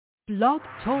Blog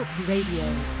Talk Radio.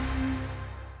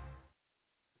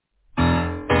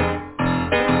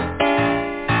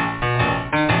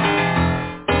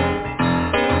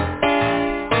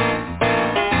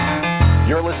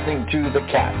 You're listening to The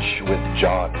Catch with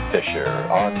John Fisher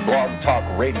on Blog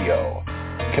Talk Radio,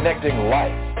 connecting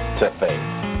life to faith.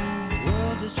 The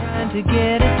world is trying to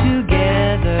get it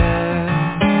together,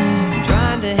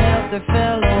 trying to help their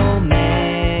fellow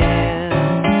man,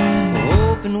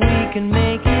 hoping we can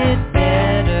make it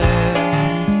better.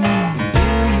 Do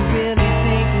you really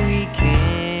think we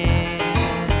can?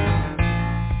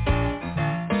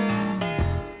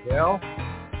 Well,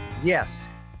 yes,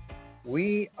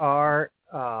 we are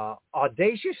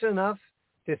audacious enough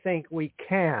to think we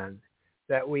can,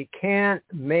 that we can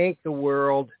make the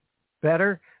world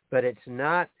better, but it's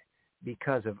not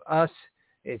because of us.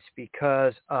 It's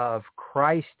because of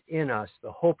Christ in us,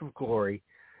 the hope of glory,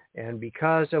 and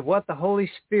because of what the Holy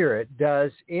Spirit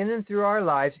does in and through our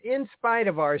lives, in spite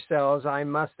of ourselves, I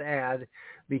must add,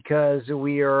 because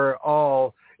we are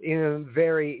all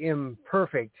very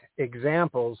imperfect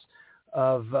examples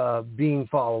of being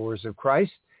followers of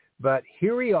Christ. But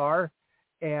here we are,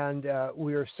 and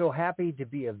we are so happy to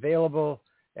be available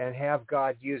and have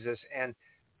God use us.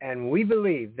 And we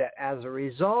believe that as a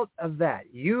result of that,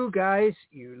 you guys,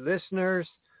 you listeners,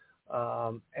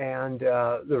 and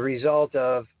the result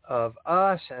of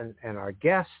us and our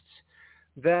guests,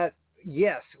 that,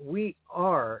 yes, we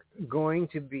are going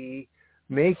to be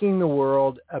making the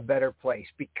world a better place,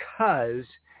 because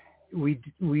we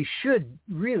should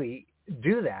really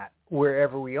do that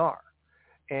wherever we are.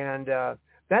 And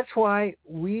that's why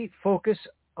we focus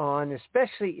on,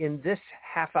 especially in this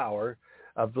half hour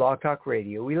of Blog Talk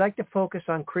Radio, we like to focus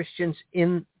on Christians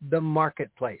in the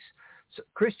marketplace. So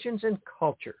Christians and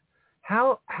culture.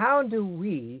 How do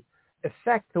we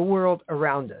affect the world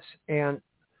around us? And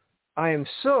I am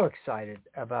so excited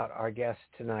about our guest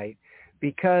tonight,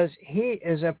 because he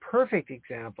is a perfect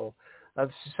example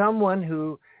of someone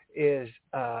who is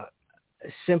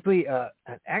simply an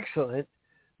excellent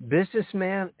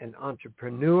businessman, an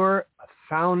entrepreneur, a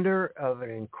founder of an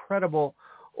incredible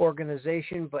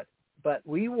organization, but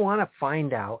we want to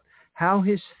find out how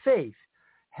his faith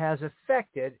has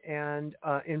affected and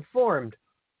informed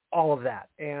all of that.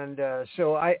 And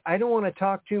so I don't want to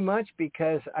talk too much,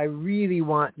 because I really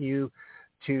want you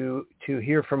to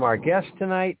hear from our guest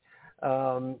tonight.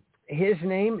 His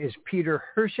name is Peter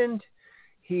Herschend.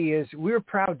 We're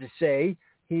proud to say,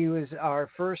 he was our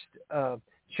first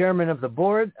chairman of the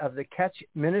board of the Catch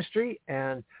Ministry,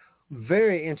 and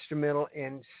very instrumental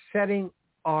in setting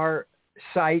our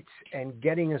sights and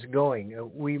getting us going.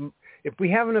 If we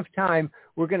have enough time,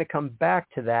 we're going to come back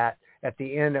to that at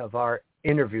the end of our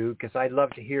interview, because I'd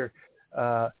love to hear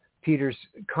Peter's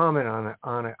comment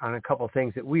on a couple of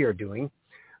things that we are doing.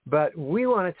 But we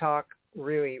want to talk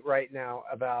really right now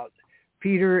about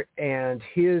Peter and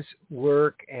his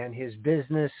work and his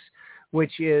business,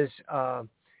 which has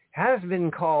been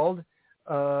called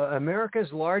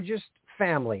America's largest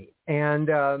family. And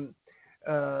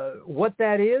what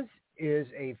that is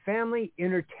a family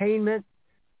entertainment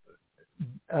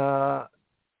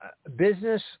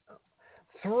business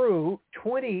through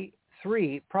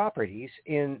 23 properties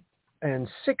in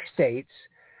 6 states,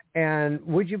 and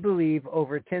would you believe,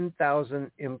 over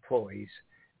 10,000 employees.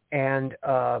 And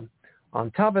on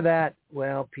top of that,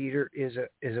 well, Peter is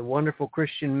a wonderful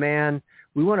Christian man.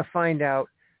 We want to find out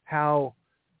how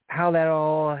that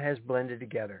all has blended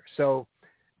together. So,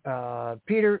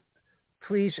 Peter,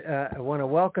 please, I want to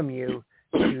welcome you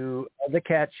to The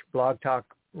Catch Blog Talk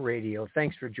Radio.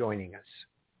 Thanks for joining us.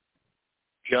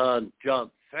 John,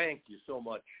 thank you so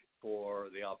much for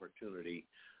the opportunity.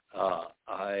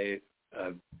 I've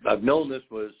known this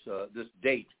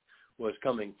date was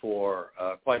coming for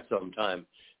quite some time,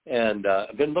 and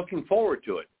I've been looking forward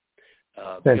to it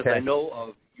because I know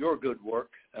of your good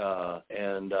work,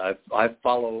 and I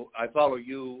follow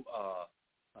you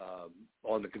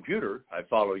on the computer. I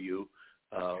follow you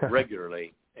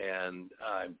regularly, and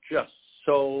I'm just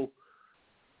so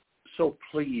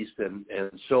pleased and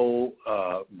so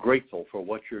grateful for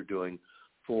what you're doing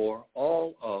for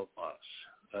all of us.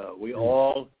 We're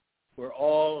all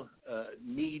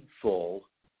needful,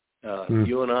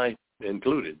 you and I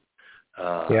included.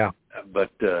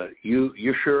 But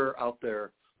you're sure out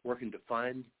there working to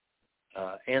find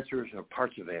answers or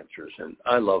parts of answers, and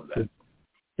I love that.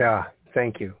 Yeah,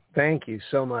 thank you. Thank you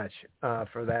so much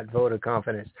for that vote of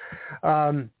confidence.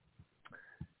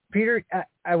 Peter,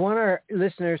 I want our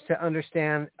listeners to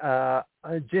understand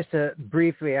just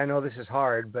briefly, I know this is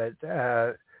hard, but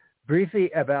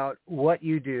briefly about what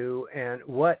you do and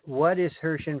what is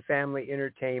Herschend Family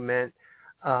Entertainment,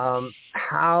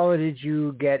 How did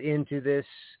you get into this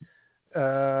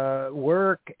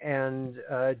work? And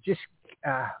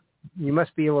you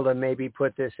must be able to maybe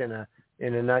put this in a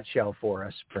nutshell for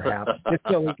us, perhaps, just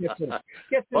so we get some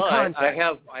context.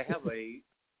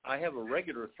 I have a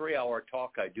regular 3-hour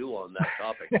talk I do on that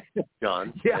topic,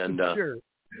 John. Yeah, and sure.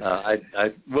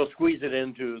 I will squeeze it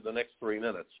into the next 3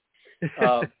 minutes.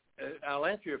 I'll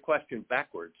answer your question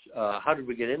backwards. How did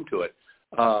we get into it?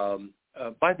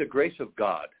 By the grace of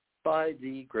God. By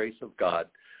the grace of God.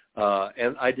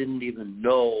 And I didn't even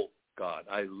know God.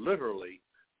 I literally,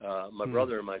 my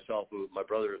brother and myself, my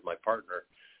brother is my partner,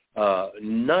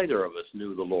 neither of us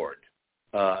knew the Lord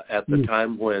at the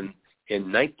time when,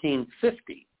 in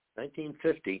 1950,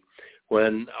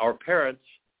 when our parents,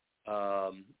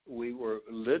 we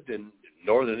lived in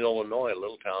northern Illinois, a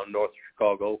little town north of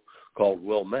Chicago called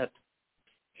Wilmette,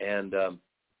 and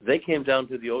they came down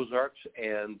to the Ozarks,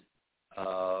 and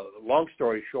long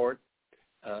story short,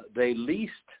 they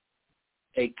leased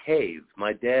a cave.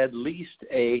 My dad leased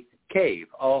a cave,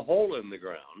 a hole in the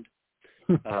ground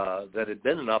that had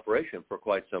been in operation for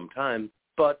quite some time,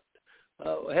 but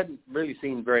hadn't really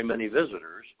seen very many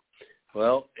visitors.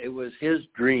 Well, it was his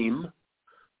dream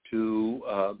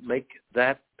to make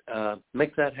that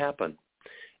happen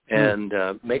and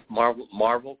make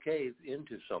Marvel Cave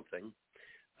into something,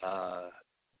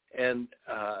 and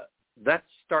that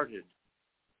started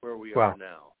where we are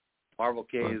now. Marvel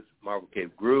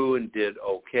Cave grew and did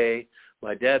okay.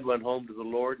 My dad went home to the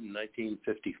Lord in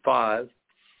 1955,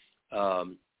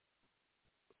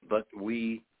 but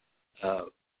we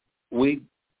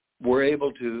were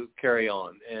able to carry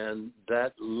on, and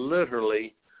that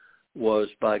literally was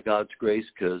by God's grace,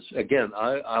 because, again,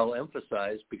 I'll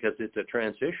emphasize, because it's a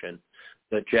transition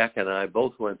that Jack and I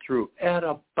both went through at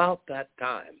about that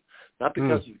time, not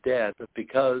because of Dad, but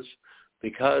because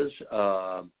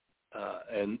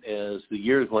and as the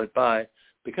years went by,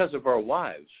 because of our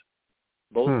wives,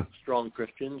 both strong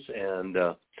Christians, and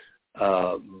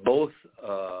both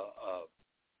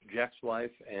Jack's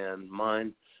wife and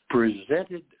mine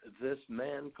presented this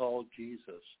man called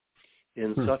Jesus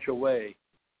in such a way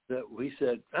that we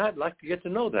said, I'd like to get to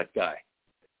know that guy.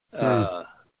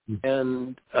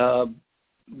 And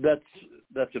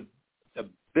that's a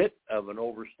bit of an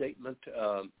overstatement,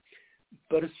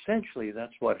 but essentially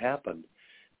that's what happened.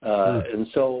 And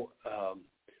so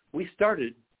we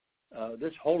started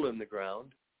this hole in the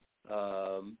ground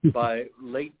by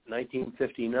late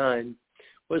 1959,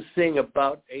 was seeing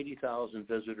about 80,000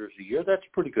 visitors a year. That's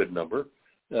a pretty good number.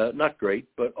 Not great,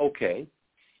 but okay.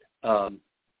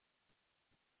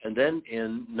 And then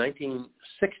in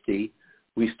 1960,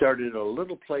 we started a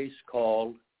little place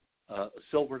called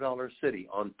Silver Dollar City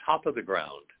on top of the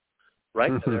ground,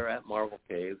 right there at Marvel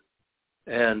Cave.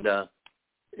 And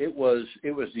it was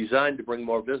designed to bring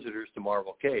more visitors to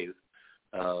Marvel Cave.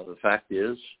 The fact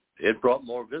is, it brought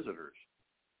more visitors.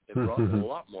 It brought a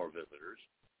lot more visitors.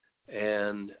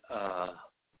 And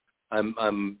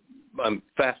I'm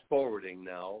fast forwarding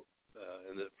now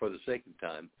for the sake of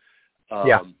time.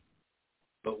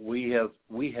 But we have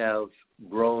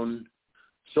grown.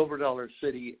 Silver Dollar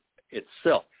City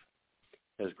itself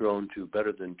has grown to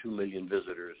better than 2 million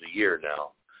visitors a year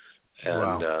now,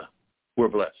 and we're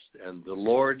blessed. And the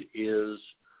Lord is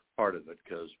part of it,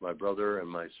 because my brother and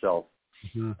myself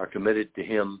are committed to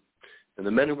Him, and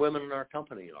the men and women in our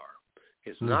company are.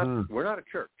 It's not. We're not a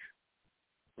church.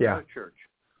 We're not a church,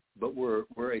 but we're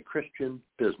a Christian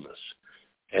business,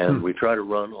 and we try to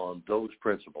run on those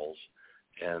principles.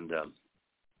 And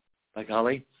by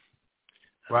golly,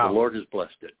 the Lord has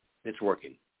blessed it. It's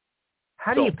working.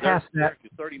 How do you pass that?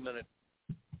 30 minutes.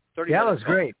 Yeah, that was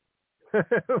great.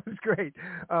 It was great.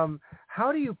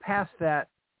 How do you pass that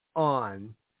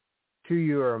on to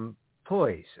your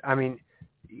employees? I mean,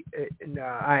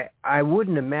 I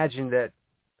wouldn't imagine that.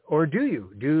 Or do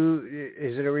you?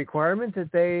 Is it a requirement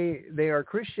that they are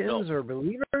Christians or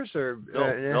believers? Or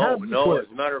no. As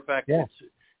a matter of fact,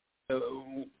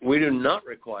 we do not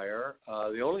require.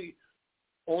 The only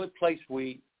place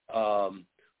we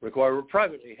require, we're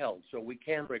privately held, so we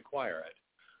can require it.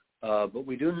 But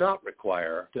we do not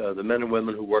require the men and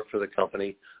women who work for the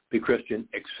company be Christian,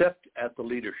 except at the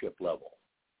leadership level.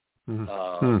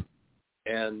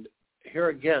 And here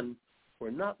again,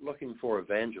 we're not looking for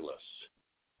evangelists.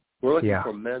 We're looking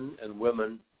for men and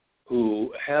women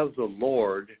who have the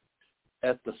Lord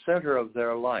at the center of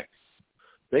their life.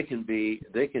 They can be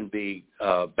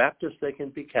Baptist, they can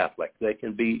be Catholic, they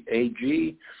can be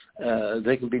AG,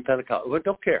 they can be Pentecostal. We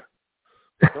don't care.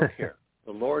 Don't care.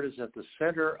 The Lord is at the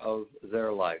center of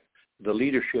their life, the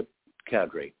leadership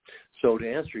cadre. So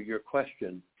to answer your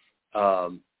question,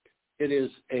 it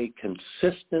is a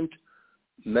consistent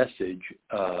message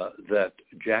that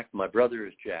Jack, my brother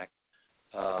is Jack,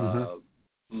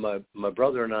 my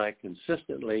brother and I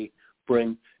consistently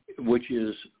bring, which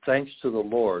is thanks to the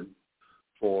Lord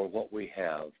for what we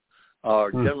have.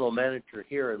 Our general manager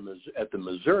here at the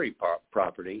Missouri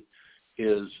property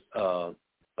is a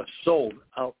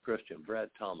sold-out Christian, Brad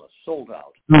Thomas, sold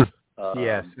out.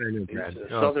 Yes, I know Brad. He's a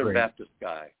Southern Baptist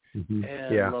guy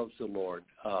and loves the Lord.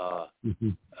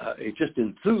 He's just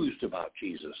enthused about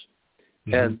Jesus.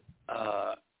 And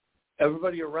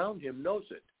everybody around him knows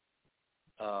it.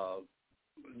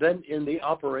 Then in the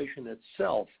operation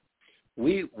itself,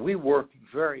 we work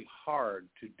very hard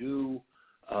to do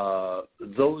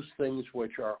those things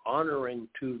which are honoring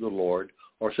to the Lord,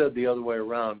 or said the other way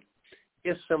around,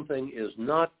 if something is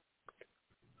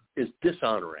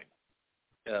dishonoring,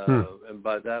 and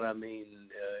by that I mean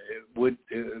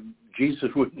Jesus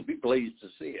wouldn't be pleased to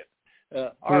see it.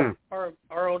 Our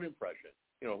own impression,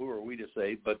 who are we to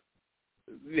say? But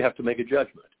you have to make a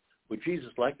judgment. Would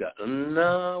Jesus like that?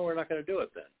 No, we're not going to do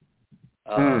it then.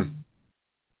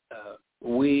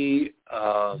 We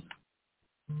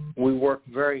work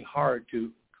very hard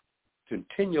to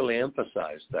continually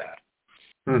emphasize that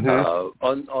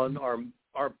on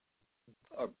our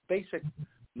basic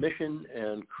mission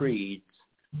and creed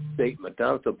statement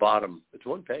down at the bottom. It's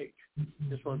one page,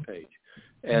 just one page,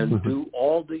 and do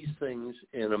all these things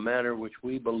in a manner which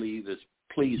we believe is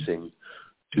pleasing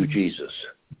to Jesus.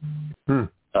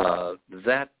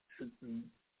 That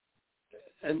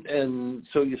and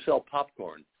so you sell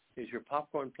popcorn. Is your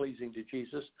popcorn pleasing to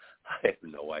Jesus? I have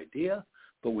no idea,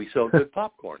 but we sell good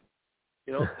popcorn.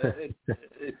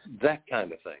 It's that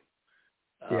kind of thing.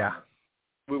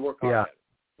 We work hard at it.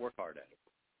 Work hard at it.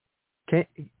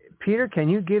 Peter, can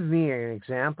you give me an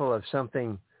example of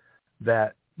something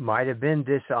that might have been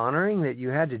dishonoring that you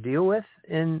had to deal with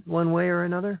in one way or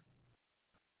another?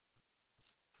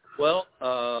 Well,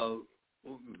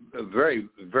 very,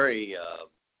 very.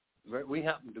 We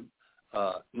happen to.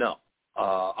 No.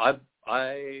 I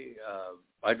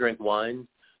drink wine.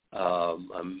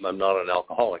 I'm not an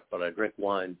alcoholic, but I drink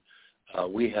wine.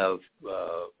 We have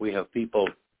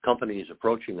companies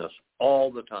approaching us all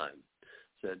the time.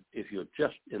 Said, if you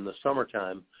just in the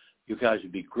summertime, you guys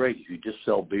would be great if you just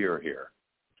sell beer here.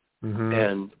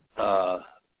 And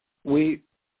we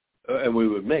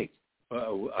would make.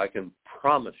 I can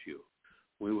promise you,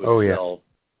 we would sell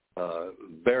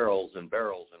barrels and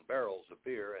barrels and barrels of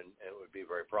beer, and it would be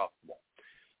very profitable.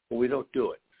 But we don't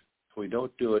do it. We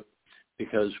don't do it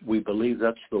because we believe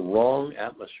that's the wrong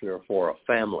atmosphere for a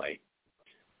family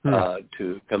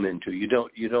to come into. You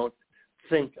don't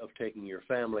think of taking your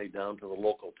family down to the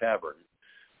local tavern,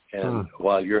 and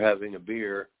while you're having a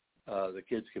beer, the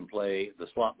kids can play the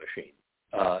slot machine.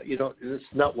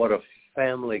 It's not what a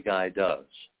family guy does.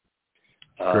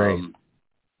 Great.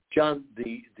 John,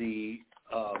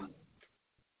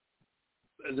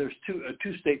 there's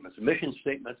two statements, a mission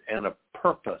statement and a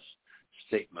purpose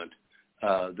statement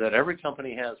that every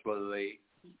company has, whether they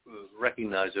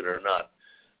recognize it or not.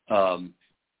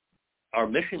 Our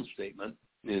mission statement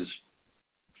is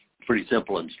pretty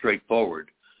simple and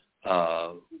straightforward.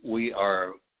 We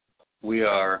are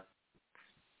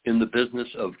in the business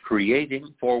of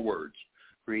creating, 4 words,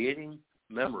 creating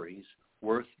memories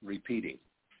worth repeating.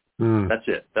 That's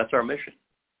it. That's our mission.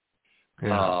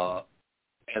 And a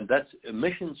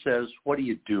mission says, what do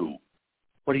you do?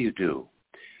 What do you do?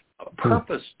 A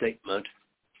purpose statement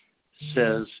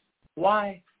says,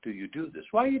 why do you do this?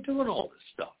 Why are you doing all this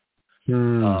stuff?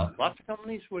 Lots of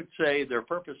companies would say their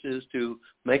purpose is to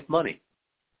make money.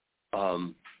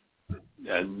 And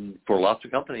for lots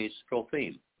of companies, full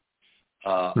theme.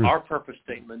 Our purpose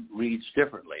statement reads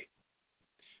differently.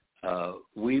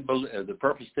 The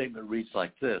purpose statement reads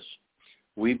like this.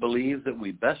 We believe that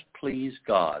we best please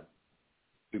God.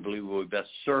 We believe we best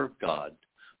serve God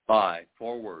by,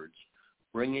 4 words,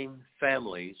 bringing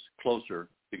families closer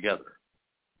together.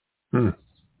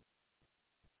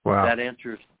 Wow. That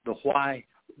answers the why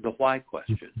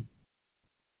question.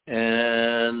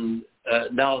 And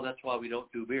now that's why we don't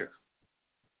do beer.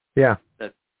 Yeah.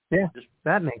 That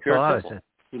makes a lot of sense.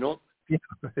 You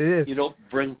don't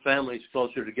bring families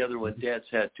closer together when dad's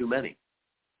had too many.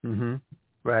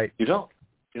 Right. You don't.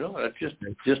 That's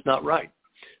just not right.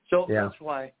 So that's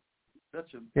why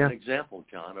that's an example,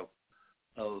 John,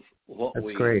 of what that's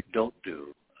we great. don't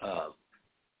do.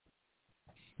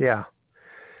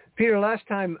 Peter, last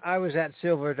time I was at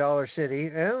Silver Dollar City,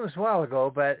 and it was a while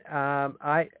ago, but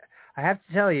I have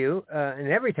to tell you, and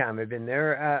every time I've been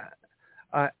there,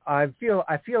 I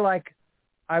feel like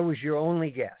I was your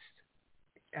only guest.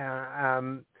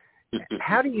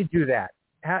 How do you do that?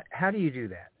 How do you do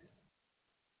that?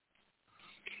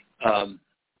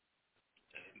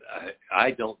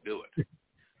 I don't do it.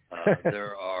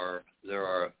 There are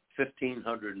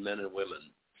 1,500 men and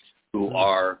women who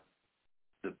are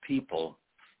the people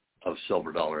of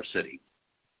Silver Dollar City.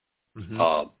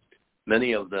 Mm-hmm.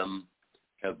 Many of them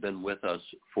have been with us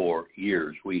for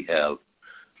years. We have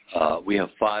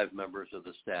 5 members of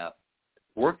the staff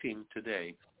working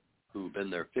today who've been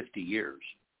there 50 years.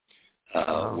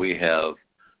 We have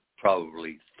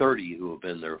probably 30 who have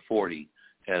been there 40,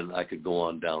 and I could go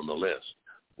on down the list.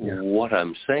 Yeah. What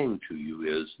I'm saying to you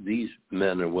is these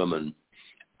men and women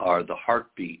are the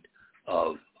heartbeat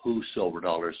of who Silver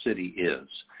Dollar City is.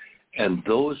 And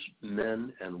those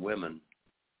men and women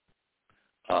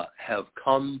have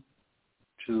come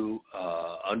to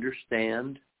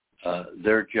understand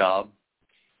their job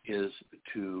is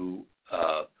to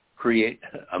create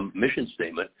a mission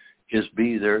statement, is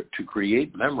be there to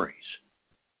create memories.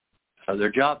 Their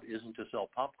job isn't to sell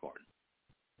popcorn.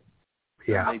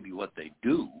 Yeah. That may be what they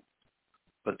do,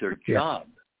 but their job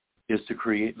is to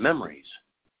create memories.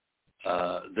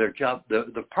 Their job,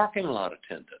 the parking lot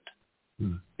attendant,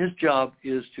 his job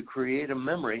is to create a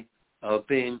memory of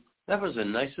being, that was the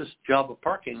nicest job of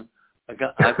parking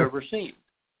I've ever seen,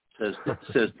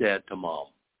 says Dad to Mom.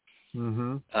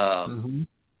 Mm-hmm.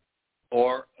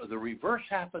 Or the reverse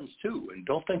happens too, and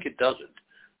don't think it doesn't,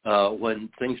 when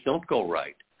things don't go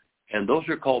right. And those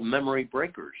are called memory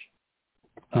breakers.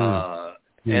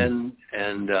 And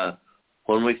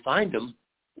when we find them,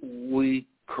 we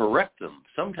correct them.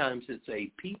 Sometimes it's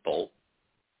a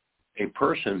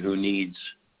person who needs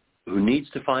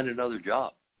to find another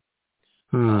job.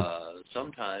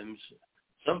 Sometimes,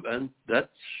 and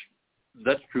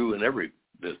that's true in every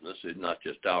business, not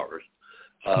just ours.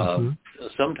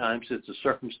 Sometimes it's a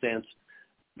circumstance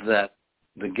that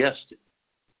the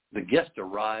guest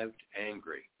arrived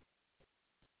angry.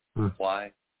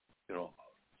 Why?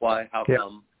 Why? How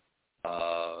come?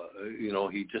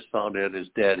 He just found out his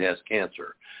dad has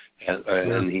cancer,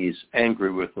 and he's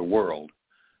angry with the world.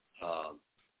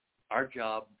 Our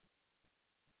job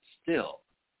still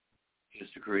is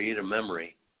to create a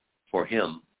memory for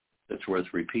him that's worth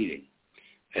repeating.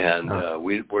 And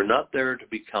we're not there to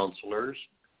be counselors.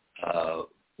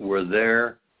 We're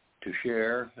there to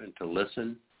share and to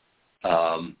listen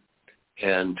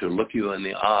and to look you in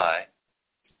the eye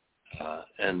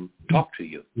and talk to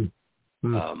you.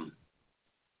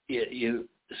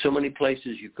 So many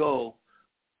places you go,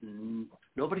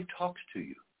 nobody talks to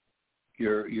you.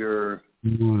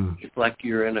 It's like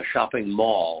you're in a shopping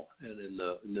mall, and in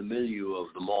the milieu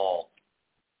of the mall,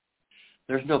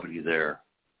 there's nobody there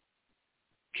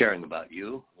caring about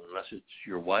you, unless it's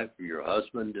your wife or your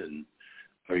husband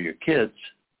or your kids,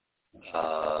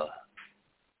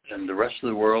 and the rest of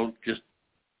the world just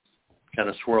kind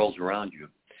of swirls around you.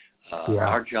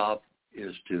 Our job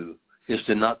is to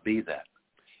not be that,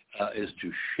 is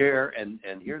to share, and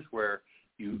here's where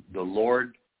the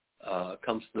Lord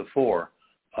comes to the fore.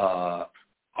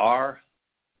 Our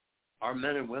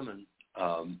men and women,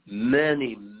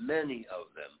 many of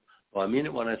them. Well, I mean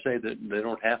it when I say that they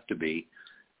don't have to be.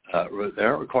 They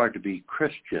aren't required to be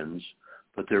Christians,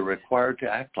 but they're required to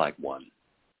act like one.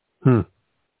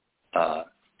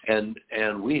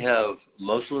 And we have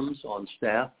Muslims on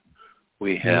staff.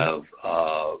 We have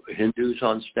Hindus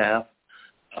on staff.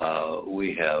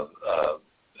 We have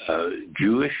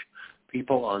Jewish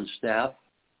people on staff.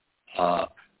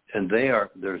 And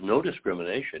there's no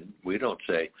discrimination. We don't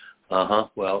say,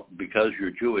 well, because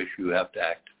you're Jewish, you have to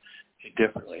act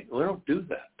differently. We don't do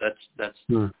that. That's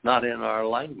not in our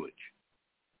language.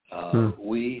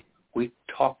 We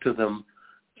talk to them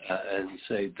and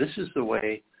say, this is the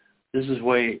way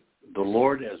the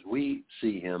Lord as we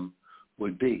see him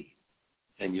would be.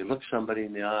 And you look somebody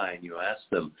in the eye and you ask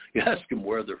them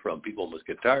where they're from. People must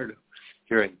get tired of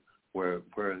hearing where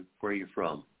are you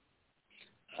from.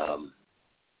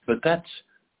 But that's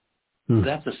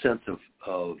a sense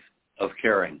of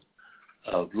caring,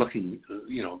 of looking,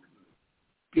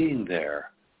 being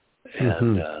there,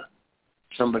 and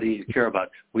somebody to care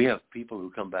about. We have people who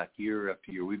come back year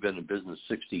after year. We've been in business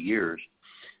 60 years,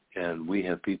 and we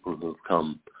have people who have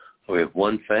come. We have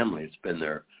one family that's been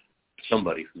there.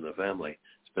 Somebody from the family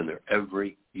has been there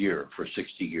every year for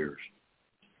 60 years.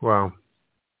 Wow,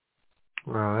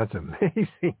 that's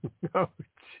amazing. Oh,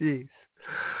 jeez.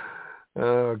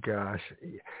 Oh, gosh.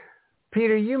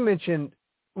 Peter, you mentioned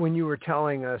when you were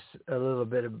telling us a little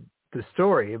bit of the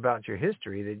story about your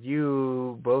history that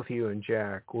both you and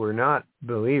Jack, were not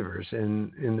believers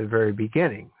in the very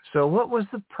beginning. So what was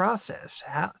the process?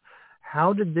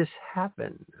 How did this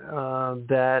happen,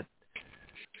 that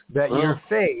that your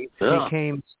faith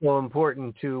became so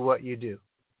important to what you do?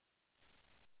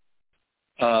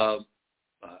 I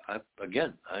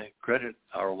credit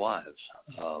our wives.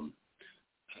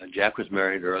 Jack was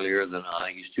married earlier than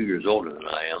I. He's 2 years older than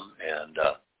I am, and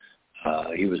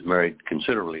he was married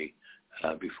considerably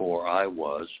before I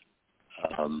was.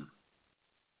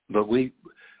 But we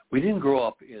didn't grow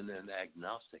up in an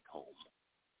agnostic home.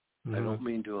 Mm-hmm. I don't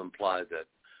mean to imply that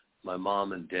my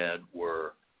mom and dad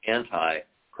were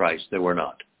anti-Christ. They were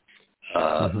not.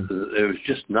 It was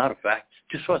just not a fact.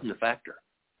 Just wasn't a factor.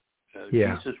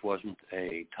 Jesus wasn't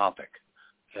a topic,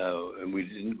 and we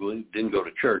didn't go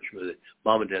to church.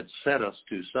 Mom and Dad sent us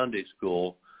to Sunday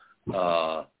school,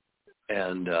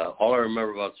 and all I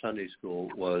remember about Sunday school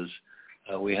was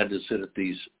we had to sit at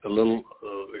these little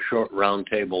short round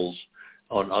tables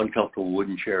on uncomfortable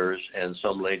wooden chairs, and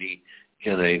some lady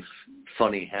in a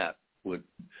funny hat would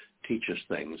teach us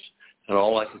things. And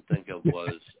all I could think of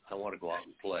was, I want to go out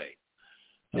and play.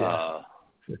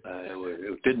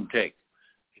 It didn't take.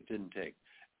 It didn't take.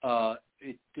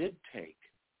 It did take.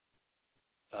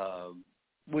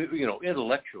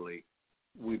 Intellectually,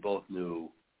 we both knew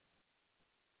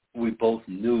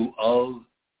of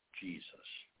Jesus.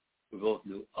 We both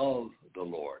knew of the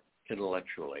Lord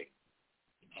intellectually.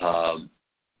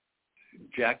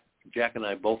 Jack and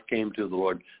I both came to the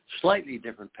Lord slightly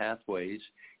different pathways.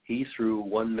 He through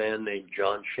one man named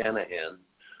John Shanahan,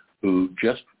 who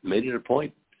just made it a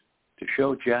point to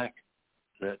show Jack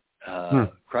that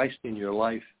Christ in your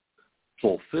life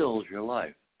fulfills your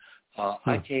life.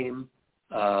 I came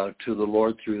to the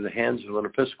Lord through the hands of an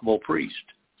Episcopal priest,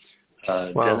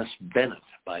 Dennis Bennett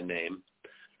by name,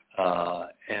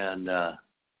 and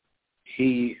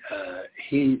he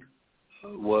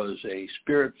was a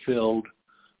spirit-filled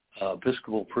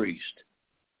Episcopal priest,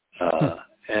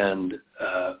 and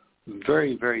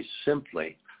very, very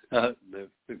simply, the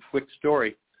quick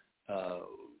story.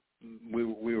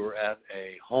 We were at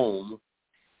a home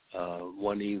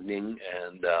one evening,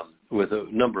 and with a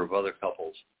number of other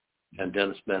couples, and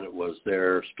Dennis Bennett was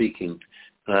there speaking.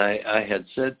 And I had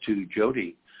said to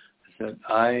Jody, I said,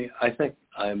 I think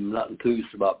I'm not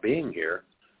enthused about being here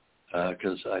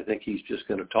because I think he's just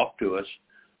going to talk to us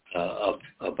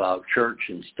about church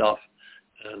and stuff,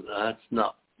 and that's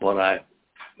not what I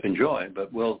enjoy.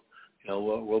 But we'll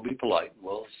be polite.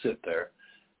 We'll sit there.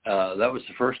 That was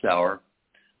the first hour.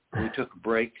 We took a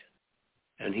break,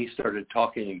 and he started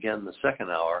talking again the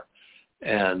second hour,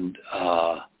 and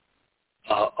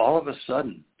all of a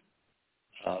sudden,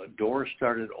 doors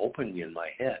started opening in my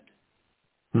head.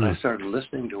 And I started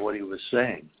listening to what he was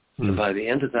saying. And by the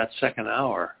end of that second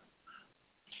hour,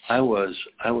 I was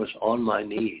on my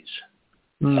knees,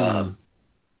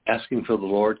 asking for the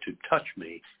Lord to touch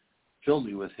me, fill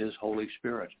me with His Holy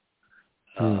Spirit,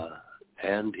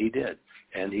 and He did.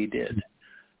 And He did.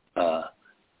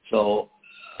 So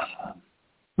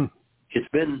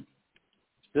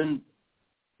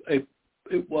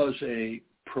it was a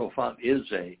profound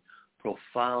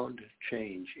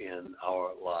change in our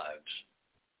lives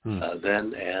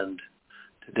then and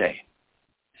today.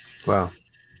 Wow.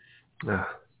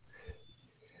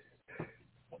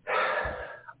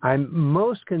 I'm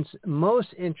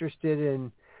most interested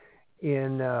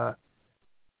in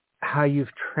how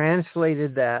you've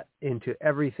translated that into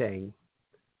everything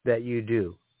that you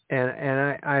do.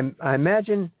 And I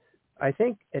imagine, I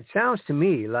think it sounds to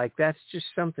me like that's just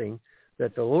something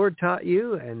that the Lord taught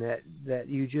you and that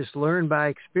you just learned by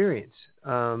experience.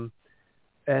 And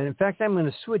in fact, I'm going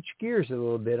to switch gears a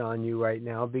little bit on you right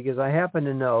now because I happen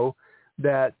to know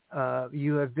that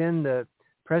you have been the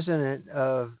president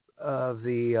of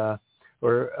the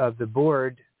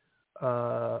board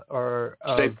or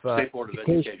of State Board of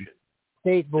Education.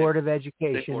 State Board of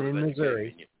Education in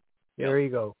Missouri. There you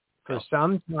go. For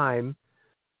some time.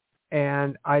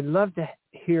 And I'd love to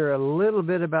hear a little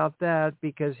bit about that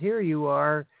because here you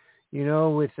are,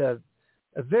 with a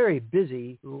very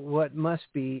busy, what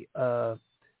must be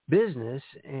business.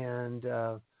 And,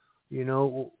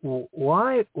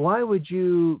 why would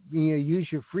you use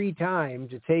your free time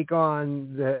to take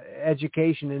on the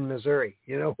education in Missouri?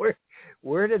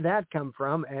 Where did that come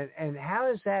from? And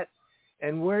how is that,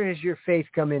 and where does your faith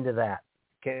come into that?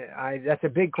 That's a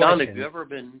big question. John,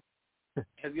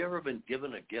 have you ever been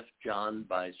given a gift, John,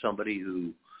 by somebody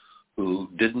who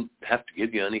didn't have to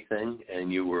give you anything,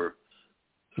 and you were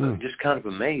just kind of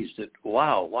amazed at,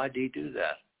 wow, why did he do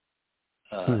that?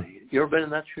 You ever been in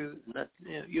that shoe?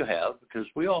 You have, because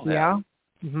we all have. Yeah.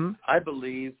 Mm-hmm. I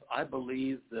believe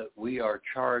that we are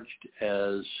charged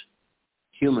as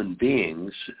human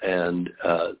beings and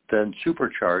then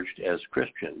supercharged as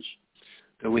Christians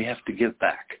that we have to give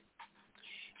back.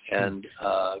 and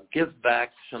give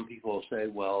back. Some people say,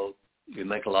 well, you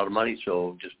make a lot of money,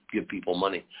 so just give people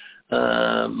money.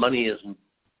 Money isn't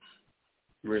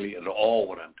really at all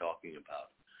what I'm talking about.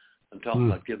 I'm talking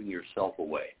about giving yourself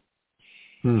away.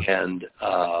 And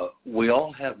we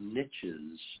all have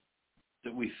niches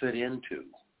that we fit into.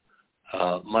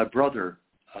 My brother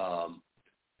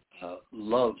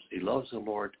loves the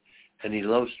Lord, and he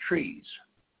loves trees.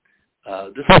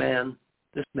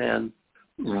 This man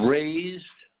raised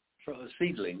from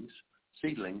seedlings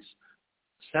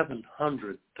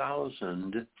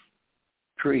 700,000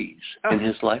 trees in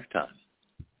his lifetime,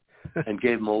 and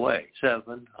gave them away.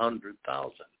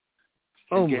 700,000.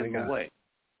 Oh gave my them God. away.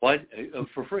 Why?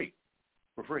 For free.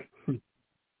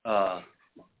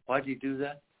 Why do you do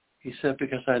that? He said,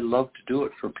 because I love to do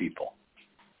it for people.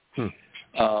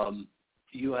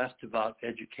 You asked about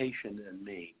education and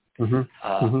me.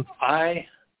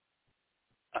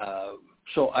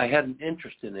 So I had an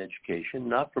interest in education,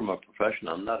 not from a profession.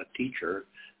 I'm not a teacher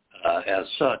as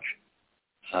such.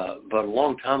 But a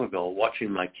long time ago, watching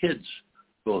my kids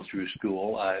go through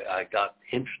school, I got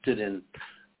interested in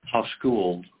how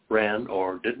schools ran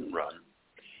or didn't run.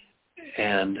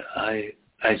 And I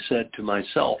said to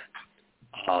myself,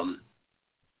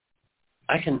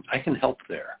 I can help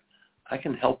there. I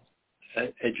can help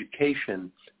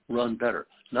education run better.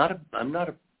 I'm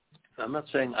not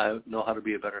saying I know how to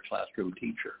be a better classroom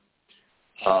teacher.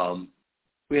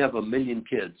 We have 1 million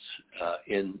kids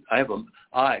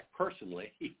I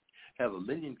personally have 1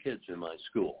 million kids in my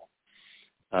school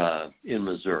in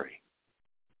Missouri,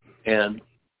 and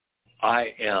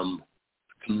I am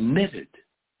committed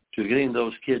to getting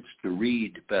those kids to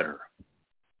read better.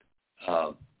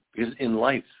 Because in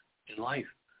life,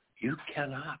 you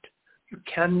cannot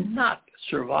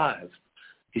survive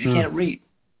if you can't read.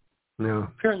 No.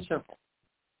 Pure and simple.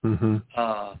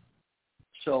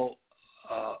 So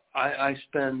I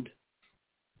spend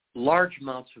large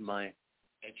amounts of my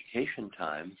education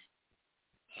time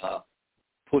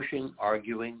pushing,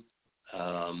 arguing,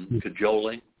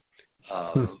 cajoling.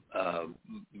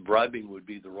 Bribing would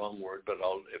be the wrong word, but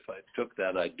if I took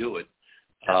that, I'd do it.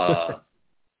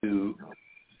 To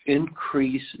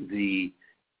increase the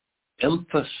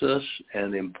emphasis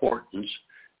and importance,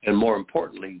 and more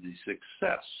importantly, the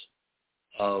success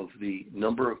of the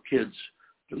number of kids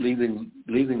leaving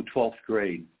 12th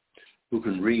grade who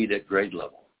can read at grade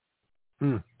level.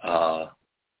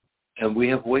 And we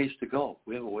have ways to go.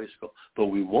 But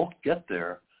we won't get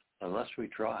there unless we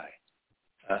try.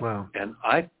 Wow. And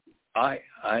I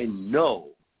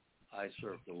know I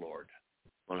serve the Lord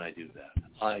when I do that.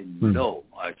 I know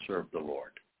I serve the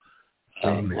Lord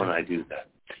when I do that.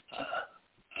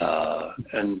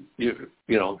 And you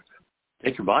know,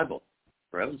 take your Bible,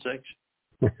 for heaven's sakes.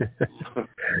 The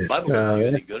Bible doesn't do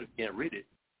any good if you can't read it.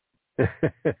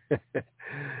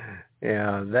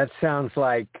 Yeah, that sounds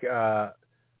like a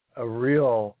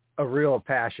real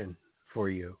passion for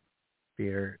you,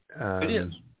 Peter. It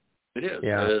is.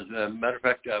 Yeah. As a matter of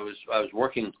fact, I was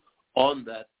working on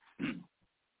that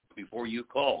before you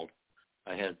called.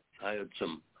 I had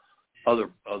some other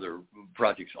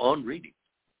projects on reading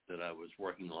that I was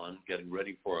working on, getting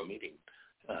ready for a meeting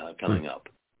coming up.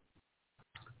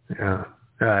 Yeah,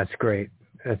 that's great.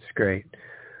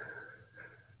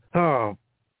 Oh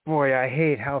boy, I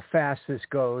hate how fast this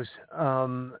goes.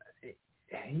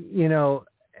 You know,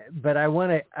 but I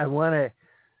want to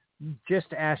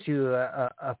just ask you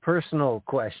a personal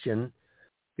question,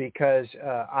 because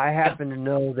I happen to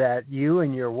know that you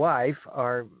and your wife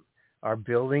are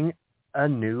building a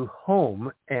new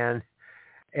home, and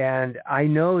I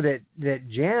know that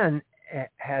Jan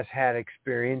has had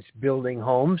experience building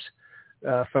homes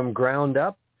from ground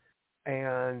up,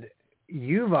 and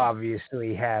you've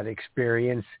obviously had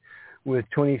experience with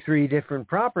 23 different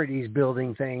properties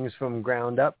building things from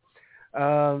ground up.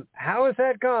 How has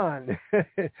that gone?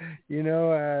 You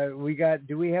know,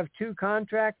 do we have two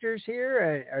contractors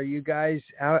here? Are you guys,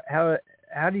 how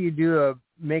do you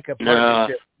make a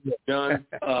partnership? John,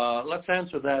 let's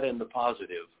answer that in the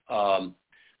positive.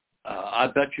 I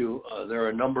bet you there are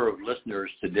a number of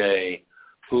listeners today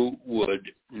who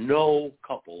would know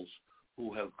couples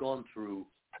who have gone through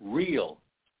real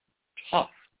tough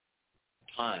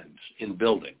times in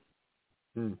building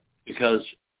because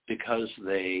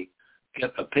they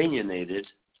get opinionated,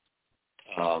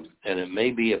 and it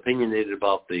may be opinionated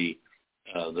about the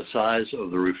size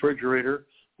of the refrigerator,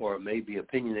 or it may be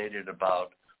opinionated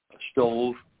about a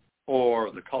stove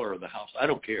or the color of the house. I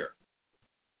don't care.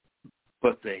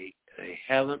 But they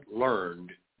haven't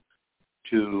learned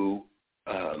to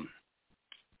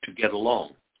get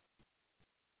along.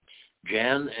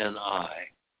 Jan and I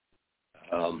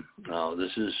Now,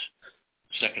 this is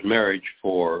second marriage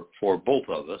for both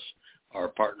of us. Our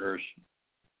partners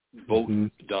both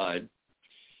died.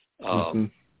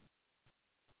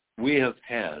 We are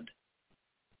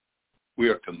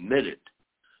committed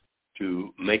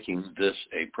to making this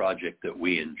a project that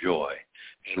we enjoy,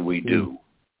 and we do.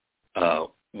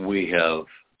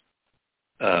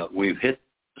 We've hit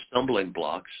stumbling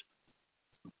blocks,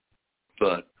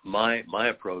 but my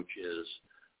approach is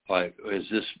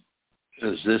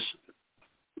this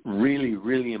really,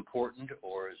 really important,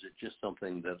 or is it just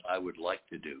something that I would like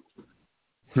to do?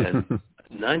 And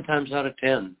 9 times out of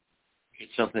 10,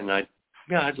 it's something I'd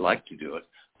like to do it.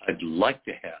 I'd like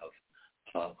to have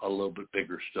a little bit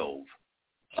bigger stove.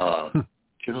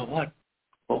 You know what?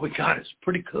 What we got is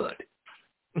pretty good.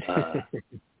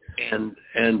 And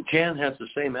Jan has the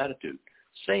same attitude.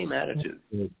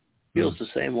 Feels the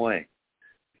same way.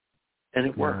 And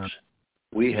it works.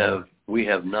 We have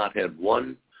not had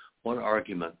one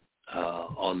argument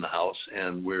on the house,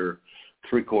 and we're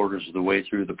 3/4 of the way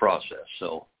through the process.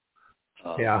 So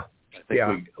I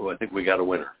think we got a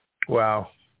winner. Wow.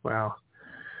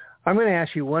 I'm going to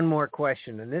ask you one more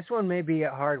question, and this one may be a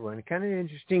hard one, kind of an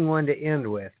interesting one to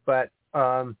end with. But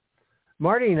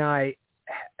Marty and I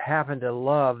happen to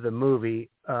love the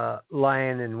movie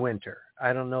Lion in Winter.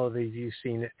 I don't know if you've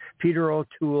seen it. Peter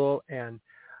O'Toole, and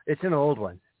it's an old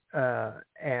one.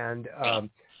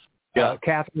 Katharine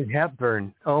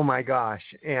Hepburn. Oh my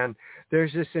gosh! And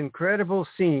there's this incredible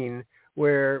scene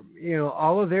where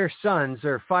all of their sons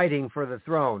are fighting for the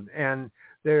throne, and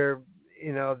they're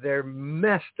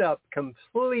messed up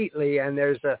completely, and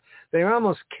they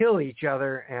almost kill each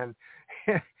other, and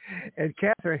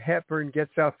Katharine Hepburn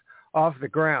gets off the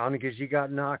ground because she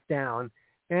got knocked down,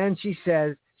 and she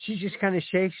just kind of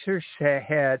shakes her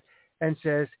head and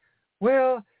says,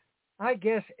 "Well, I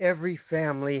guess every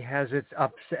family has its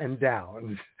ups and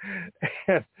downs."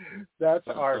 That's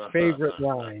our favorite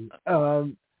line. Tell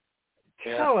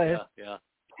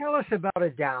us about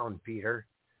a down, Peter.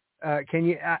 Can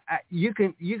you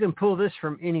can pull this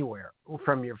from anywhere,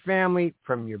 from your family,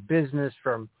 from your business,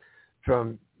 from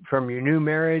your new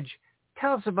marriage.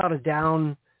 Tell us about a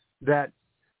down that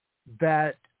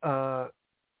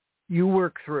you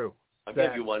work through. I'll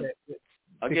give you one.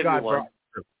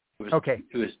 Okay.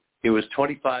 It was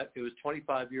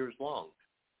 25 years long.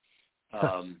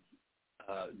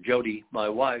 Jody, my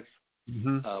wife,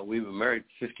 we were married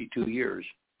 52 years.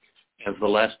 And for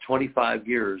the last 25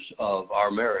 years of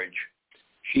our marriage,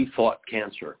 she fought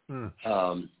cancer.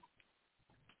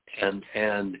 And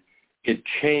it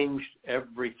changed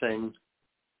everything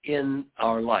in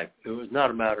our life. It was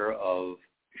not a matter of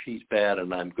she's bad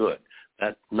and I'm good.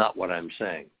 That's not what I'm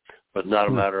saying. But not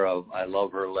a matter of I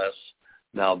love her less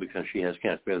now because she has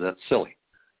cancer. That's silly.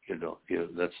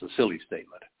 That's a silly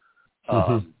statement.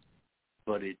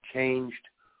 But it changed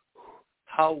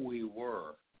how we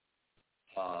were.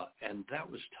 And that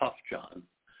was tough, John.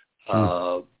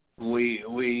 We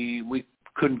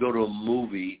couldn't go to a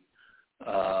movie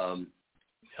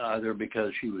either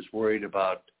because she was worried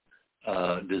about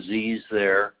disease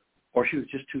there, or she was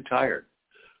just too tired.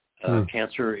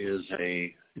 Cancer is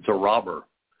it's a robber.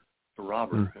 It's a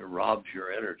robber. It robs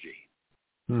your energy.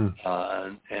 And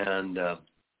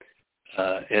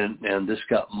this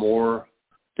got more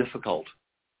difficult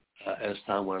as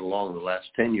time went along the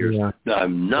last 10 years. Now,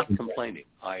 I'm not complaining.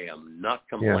 I am not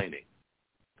complaining.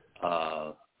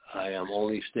 I am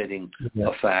only stating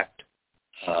a fact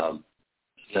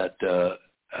that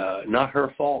not her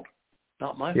fault,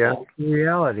 not my fault.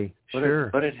 Reality, but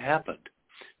it happened.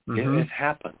 It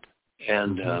happened.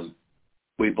 And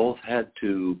we both had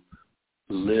to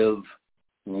live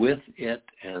with it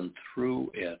and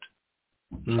through it.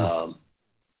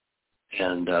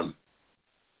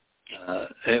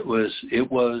 It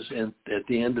was, and at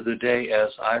the end of the day, as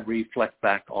I reflect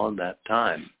back on that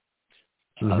time,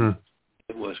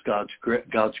 it was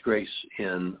God's grace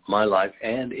in my life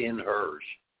and in hers.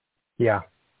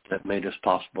 That made us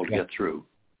possible to get through.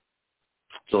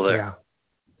 So there.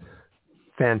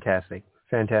 Fantastic.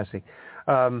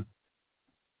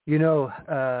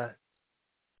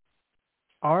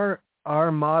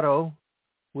 Our motto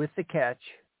with the Catch,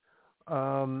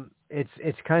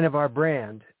 it's kind of our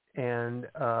brand. And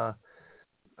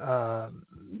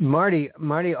Marty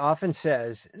often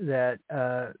says that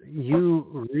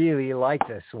you really like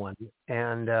this one,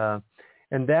 and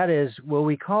that is, well,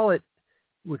 we call it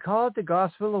the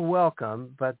gospel of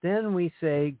welcome, but then we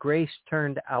say grace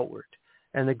turned outward,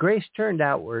 and the grace turned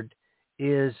outward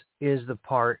is the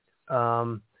part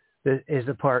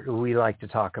we like to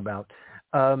talk about.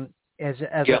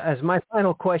 as my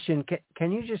final question,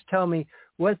 can you just tell me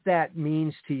what that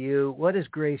means to you? What does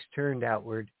grace turned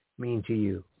outward mean to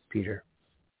you, Peter?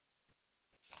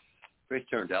 Grace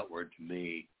turned outward to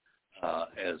me,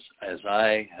 as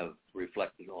I have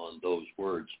reflected on those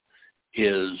words,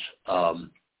 is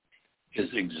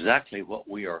exactly what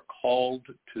we are called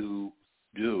to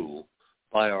do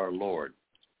by our Lord.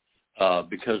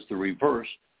 Because the reverse,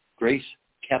 grace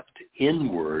kept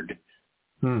inward,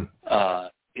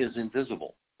 is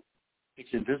invisible. It's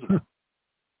invisible.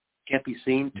 Can't be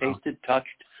seen, tasted,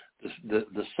 touched.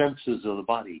 The senses of the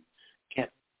body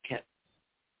can't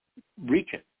reach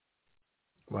it.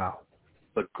 Wow.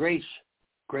 But grace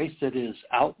that is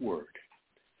outward,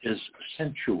 is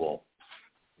sensual.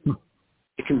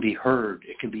 It can be heard,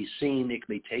 it can be seen, it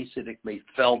can be tasted, it can be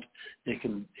felt, it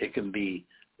can be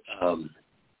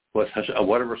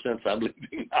whatever sense I'm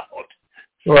leaving out.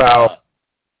 Wow.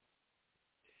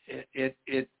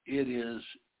 It's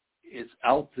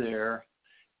out there,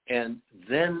 and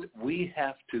then we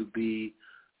have to be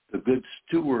the good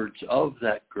stewards of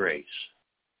that grace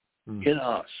in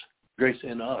us. Grace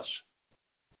in us.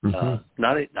 I'm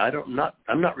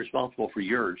not responsible for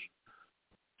yours,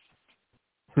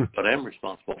 but I am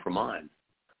responsible for mine.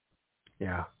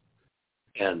 Yeah.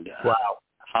 And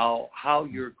how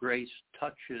your grace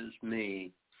touches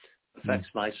me affects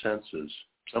my senses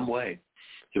some way.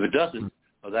 If it doesn't,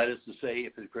 well, that is to say,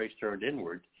 if the grace turned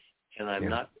inward, and I'm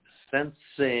not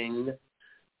sensing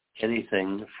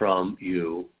anything from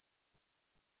you,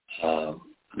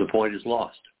 the point is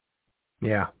lost.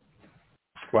 Yeah.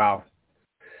 Wow.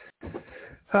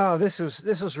 Oh, this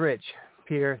was rich,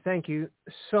 Peter. Thank you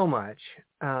so much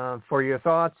for your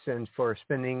thoughts and for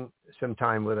spending some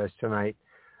time with us tonight.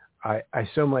 I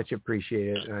so much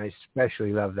appreciate it, and I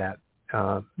especially love that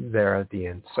there at the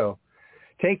end. So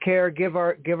take care. Give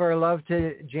our love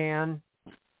to Jan.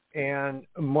 And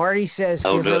Marty says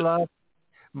give her love.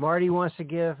 Marty wants to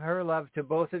give her love to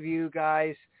both of you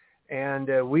guys, and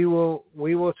we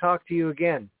will talk to you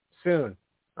again soon,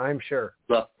 I'm sure.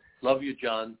 Love you,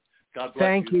 John. God bless you.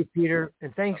 Thank you, Peter,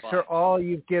 and thanks Bye-bye. for all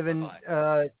you've given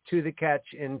to the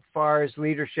Catch in far as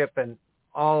leadership and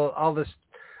all this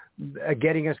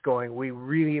getting us going. We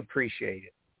really appreciate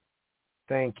it.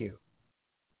 Thank you.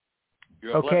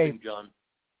 You're a blessing, John.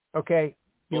 Okay,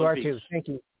 you Go in are peace. too. Thank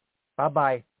you.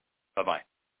 Bye-bye. Bye-bye.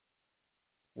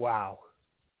 Wow.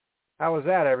 How was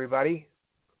that, everybody?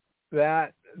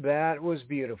 That was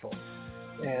beautiful.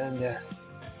 And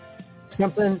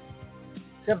something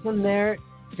there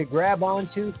to grab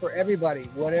onto for everybody,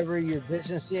 whatever your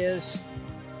business is,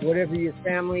 whatever your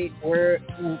family,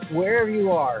 wherever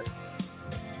you are.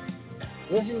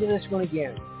 Listen to this one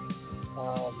again.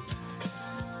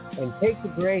 And take the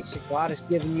grace that God has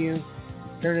given you,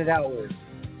 turn it outward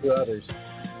to others.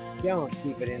 Don't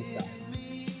keep it inside.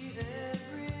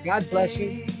 God bless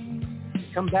you.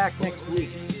 Come back next week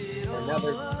for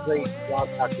another great Blog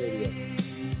Talk Radio.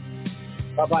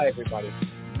 Bye-bye, everybody.